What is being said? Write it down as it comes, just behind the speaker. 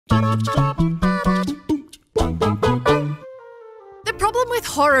The problem with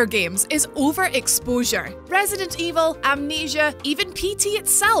horror games is overexposure. Resident Evil, Amnesia, even PT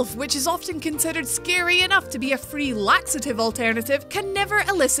itself, which is often considered scary enough to be a free laxative alternative, can never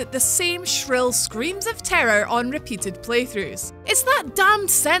elicit the same shrill screams of terror on repeated playthroughs. It's that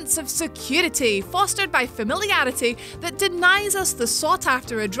damned sense of security, fostered by familiarity, that denies us the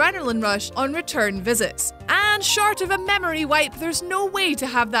sought-after adrenaline rush on return visits. And short of a memory wipe, there's no way to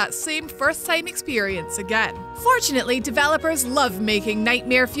have that same first-time experience again. Fortunately, developers love making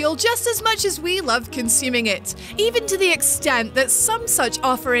nightmare fuel just as much as we love consuming it, even to the extent that some such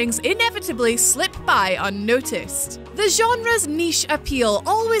offerings inevitably slip by unnoticed. The genre's niche appeal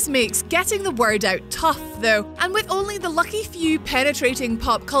always makes getting the word out tough, though, and with only the lucky few penetrating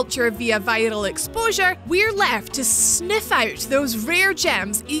pop culture via viral exposure, we're left to sniff out those rare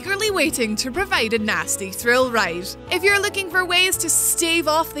gems eagerly waiting to provide a nasty thrill ride. If you're looking for ways to stave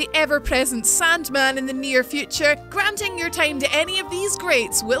off the ever-present Sandman in the near future, granting your time to any of these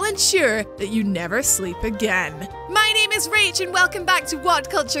greats will ensure that you never sleep again. My name is Rach and welcome back to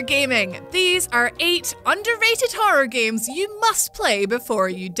WhatCulture Gaming. These are 8 underrated horror games you must play before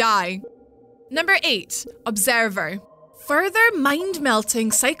you die. Number 8. Observer. Further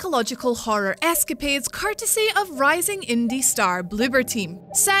mind-melting psychological horror escapades courtesy of rising indie star Bloober Team.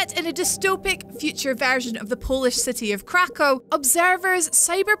 Set in a dystopic future version of the Polish city of Krakow, Observer's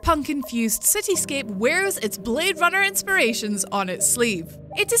cyberpunk-infused cityscape wears its Blade Runner inspirations on its sleeve.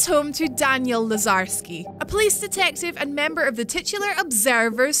 It is home to Daniel Lazarski, a police detective and member of the titular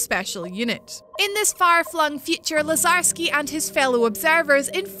Observer's special unit. In this far-flung future, Lazarski and his fellow observers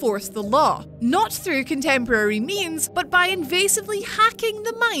enforce the law, not through contemporary means, but by invasively hacking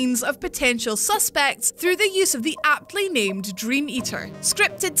the minds of potential suspects through the use of the aptly named Dream Eater.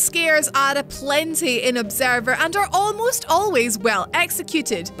 Scripted scares add aplenty in Observer and are almost always well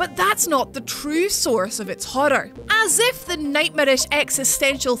executed, but that's not the true source of its horror. As if the nightmarish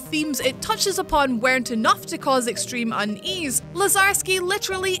existential themes it touches upon weren't enough to cause extreme unease, Lazarski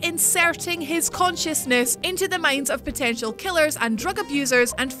literally inserting his consciousness into the minds of potential killers and drug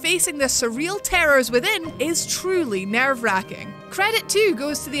abusers and facing the surreal terrors within is truly nerve-wracking. Credit too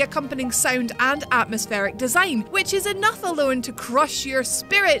goes to the accompanying sound and atmospheric design, which is enough alone to crush your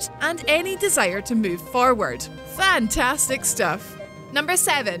spirit and any desire to move forward. Fantastic stuff. Number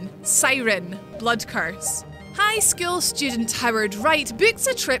 7. Siren. Blood Curse. High school student Howard Wright books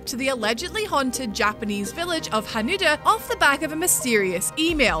a trip to the allegedly haunted Japanese village of Hanuda off the back of a mysterious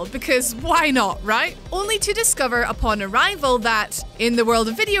email, because why not, right? Only to discover upon arrival that, in the world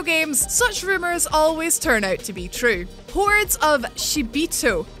of video games, such rumours always turn out to be true. Hordes of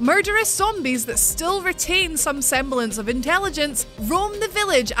Shibito, murderous zombies that still retain some semblance of intelligence, roam the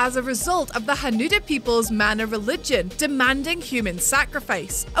village as a result of the Hanuda people's mana religion, demanding human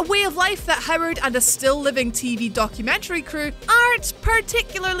sacrifice. A way of life that Howard and a still-living TV documentary crew aren't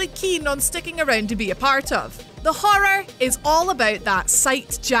particularly keen on sticking around to be a part of. The horror is all about that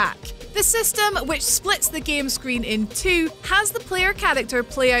sight jack. The system, which splits the game screen in two, has the player character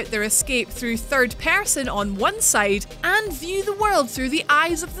play out their escape through third person on one side and view the world through the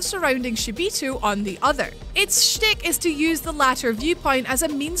eyes of the surrounding Shibito on the other. Its shtick is to use the latter viewpoint as a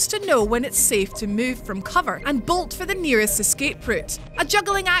means to know when it's safe to move from cover and bolt for the nearest escape route. A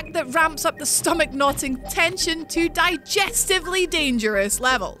juggling act that ramps up the stomach-knotting tension to digestively dangerous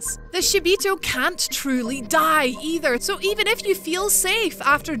levels. The Shibito can't truly die either, so even if you feel safe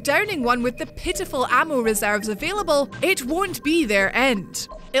after downing one with the pitiful ammo reserves available, it won't be their end.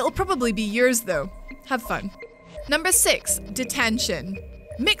 It'll probably be yours though. Have fun. Number 6. Detention.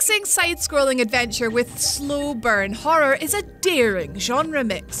 Mixing side-scrolling adventure with slow burn horror is a daring genre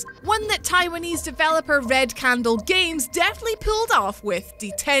mix, one that Taiwanese developer Red Candle Games deftly pulled off with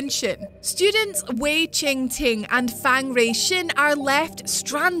Detention. Students Wei Qing-ting and Fang Rei-shin are left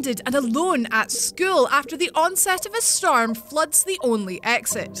stranded and alone at school after the onset of a storm floods the only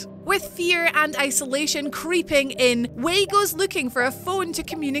exit. With fear and isolation creeping in, Wei goes looking for a phone to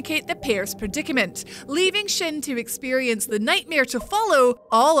communicate the pair's predicament, leaving Shin to experience the nightmare to follow,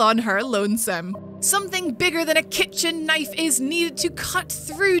 all on her lonesome. Something bigger than a kitchen knife is needed to cut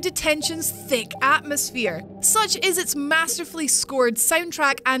through Detention's thick atmosphere. Such is its masterfully scored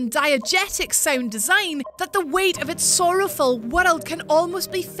soundtrack and diegetic sound design that the weight of its sorrowful world can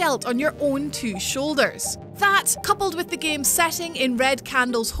almost be felt on your own two shoulders. That, coupled with the game's setting in Red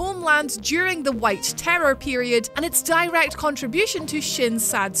Candle's homeland during the White Terror period and its direct contribution to Shin's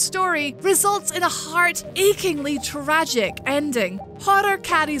sad story, results in a heart-achingly tragic ending. Horror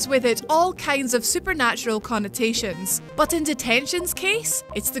carries with it all kinds of supernatural connotations, but in Detention's case,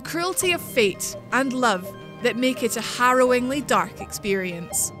 it's the cruelty of fate and love that make it a harrowingly dark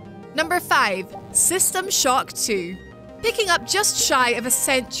experience. Number 5. System Shock 2. Picking up just shy of a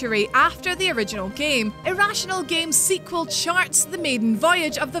century after the original game, Irrational Games' sequel charts the maiden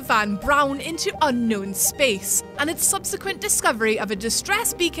voyage of the Van Braun into unknown space, and its subsequent discovery of a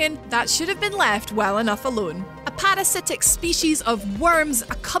distress beacon that should have been left well enough alone. A parasitic species of worms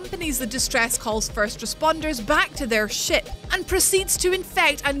accompanies the distress call's first responders back to their ship, and proceeds to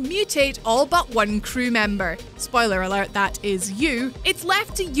infect and mutate all but one crew member. Spoiler alert, that is you. It's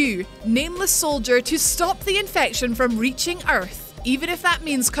left to you, nameless soldier, to stop the infection from reaching Earth, even if that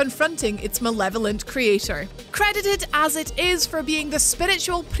means confronting its malevolent creator. Credited as it is for being the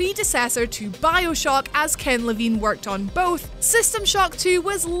spiritual predecessor to BioShock, as Ken Levine worked on both, System Shock 2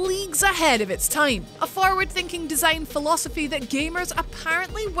 was leagues ahead of its time. A forward-thinking design philosophy that gamers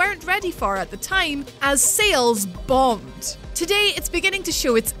apparently weren't ready for at the time, as sales bombed. Today, it's beginning to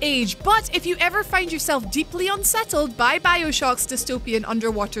show its age, but if you ever find yourself deeply unsettled by BioShock's dystopian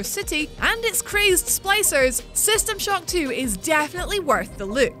underwater city and its crazed splicers, System Shock 2 is definitely worth the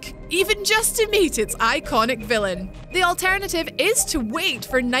look, even just to meet its iconic villain. The alternative is to wait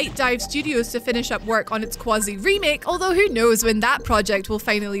for Night Dive Studios to finish up work on its quasi-remake, although who knows when that project will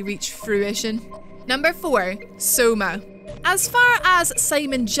finally reach fruition. Number 4. Soma. As far as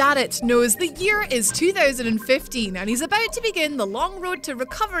Simon Jarrett knows, the year is 2015 and he's about to begin the long road to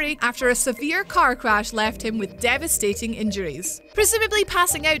recovery after a severe car crash left him with devastating injuries. Presumably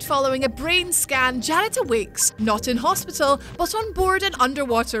passing out following a brain scan, Jarrett awakes, not in hospital, but on board an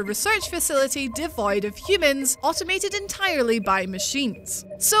underwater research facility devoid of humans, automated entirely by machines.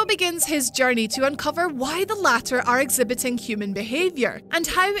 So begins his journey to uncover why the latter are exhibiting human behaviour, and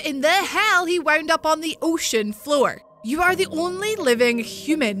how in the hell he wound up on the ocean floor. You are the only living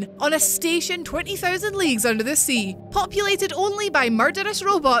human on a station 20,000 leagues under the sea, populated only by murderous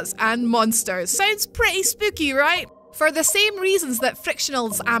robots and monsters. Sounds pretty spooky, right? For the same reasons that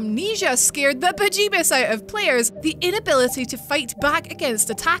Frictional's amnesia scared the bejeebus out of players, the inability to fight back against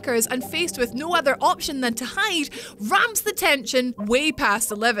attackers and faced with no other option than to hide ramps the tension way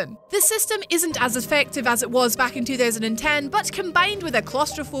past 11. The system isn't as effective as it was back in 2010, but combined with a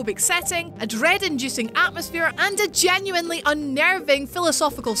claustrophobic setting, a dread-inducing atmosphere, and a genuinely unnerving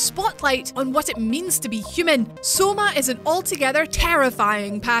philosophical spotlight on what it means to be human, Soma is an altogether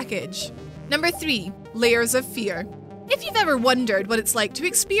terrifying package. Number 3. Layers of Fear. If you've ever wondered what it's like to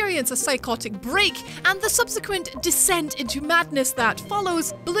experience a psychotic break and the subsequent descent into madness that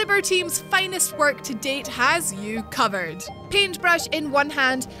follows, Bloober Team's finest work to date has you covered. Paintbrush in one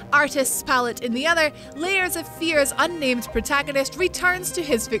hand, artist's palette in the other, Layers of Fear's unnamed protagonist returns to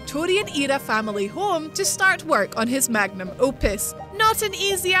his Victorian-era family home to start work on his magnum opus. Not an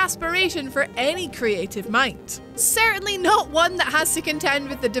easy aspiration for any creative mind. Certainly not one that has to contend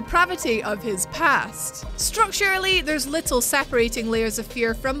with the depravity of his past. Structurally, there's little separating Layers of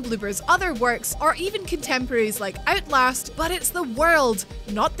Fear from Bloober's other works, or even contemporaries like Outlast, but it's the world,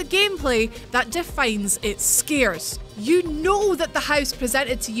 not the gameplay, that defines its scares. You know that the house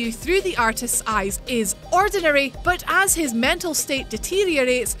presented to you through the artist's eyes is ordinary, but as his mental state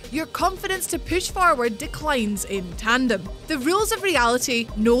deteriorates, your confidence to push forward declines in tandem. The rules of reality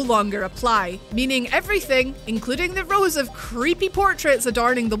no longer apply, meaning everything, including the rows of creepy portraits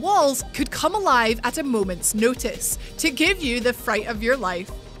adorning the walls, could come alive at a moment's notice, to give you the fright of your life.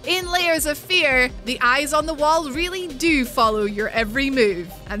 In Layers of Fear, the eyes on the wall really do follow your every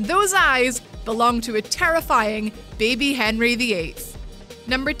move, and those eyes belong to a terrifying baby Henry VIII.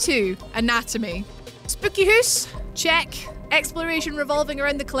 Number 2. Anatomy. Spooky house? Check. Exploration revolving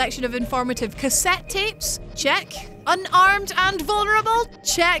around the collection of informative cassette tapes? Check. Unarmed and vulnerable?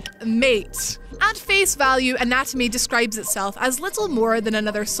 Checkmate. At face value, Anatomy describes itself as little more than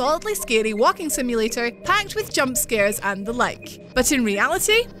another solidly scary walking simulator packed with jump scares and the like. But in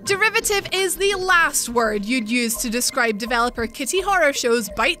reality, derivative is the last word you'd use to describe developer Kitty Horror Show's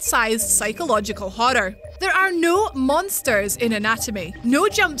bite-sized psychological horror. There are no monsters in Anatomy, no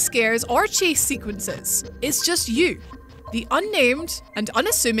jump scares or chase sequences. It's just you, the unnamed and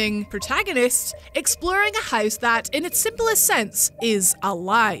unassuming protagonist, exploring a house that, in its simplest sense, is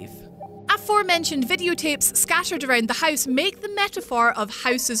alive. Aforementioned videotapes scattered around the house make the metaphor of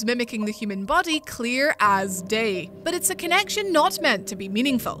houses mimicking the human body clear as day, but it's a connection not meant to be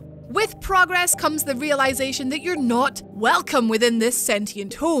meaningful. With progress comes the realization that you're not welcome within this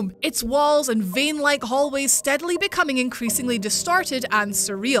sentient home, its walls and vein-like hallways steadily becoming increasingly distorted and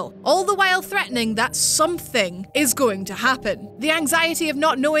surreal, all the while threatening that something is going to happen. The anxiety of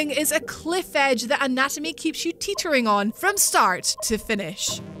not knowing is a cliff edge that Anatomy keeps you teetering on from start to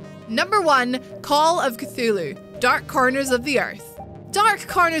finish. Number 1. Call of Cthulhu, Dark Corners of the Earth. Dark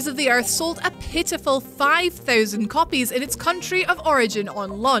Corners of the Earth sold a pitiful 5,000 copies in its country of origin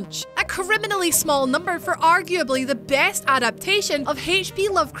on launch, a criminally small number for arguably the best adaptation of H.P.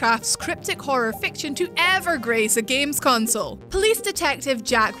 Lovecraft's cryptic horror fiction to ever grace a games console. Police detective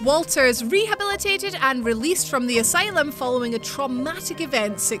Jack Walters, rehabilitated and released from the asylum following a traumatic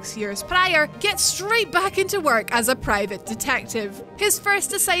event 6 years prior, gets straight back into work as a private detective, his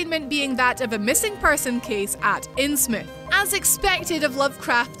first assignment being that of a missing person case at Innsmouth. As expected of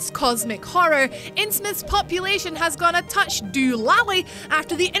Lovecraft's cosmic horror, Innsmouth's population has gone a touch doolally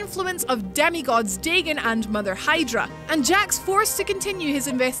after the influence of demigods Dagon and Mother Hydra, and Jack's forced to continue his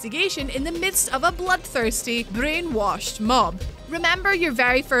investigation in the midst of a bloodthirsty, brainwashed mob. Remember your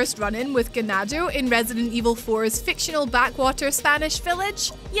very first run-in with Ganado in Resident Evil 4's fictional backwater Spanish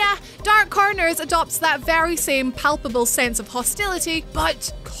village? Yeah, Dark Corners adopts that very same palpable sense of hostility,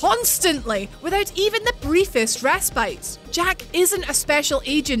 but constantly, without even the briefest respite. Jack isn't a special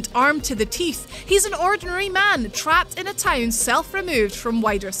agent armed to the teeth. He's an ordinary man trapped in a town self-removed from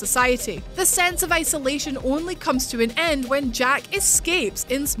wider society. The sense of isolation only comes to an end when Jack escapes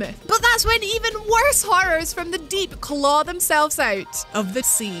Innsmouth. But that's when even worse horrors from the deep claw themselves out of the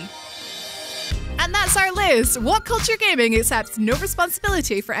sea. And that's our list. WhatCulture Gaming accepts no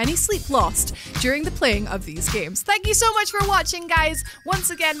responsibility for any sleep lost during the playing of these games. Thank you so much for watching, guys.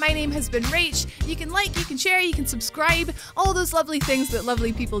 Once again, my name has been Rach. You can like, you can share, you can subscribe, all those lovely things that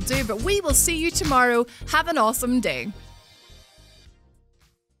lovely people do, but we will see you tomorrow. Have an awesome day.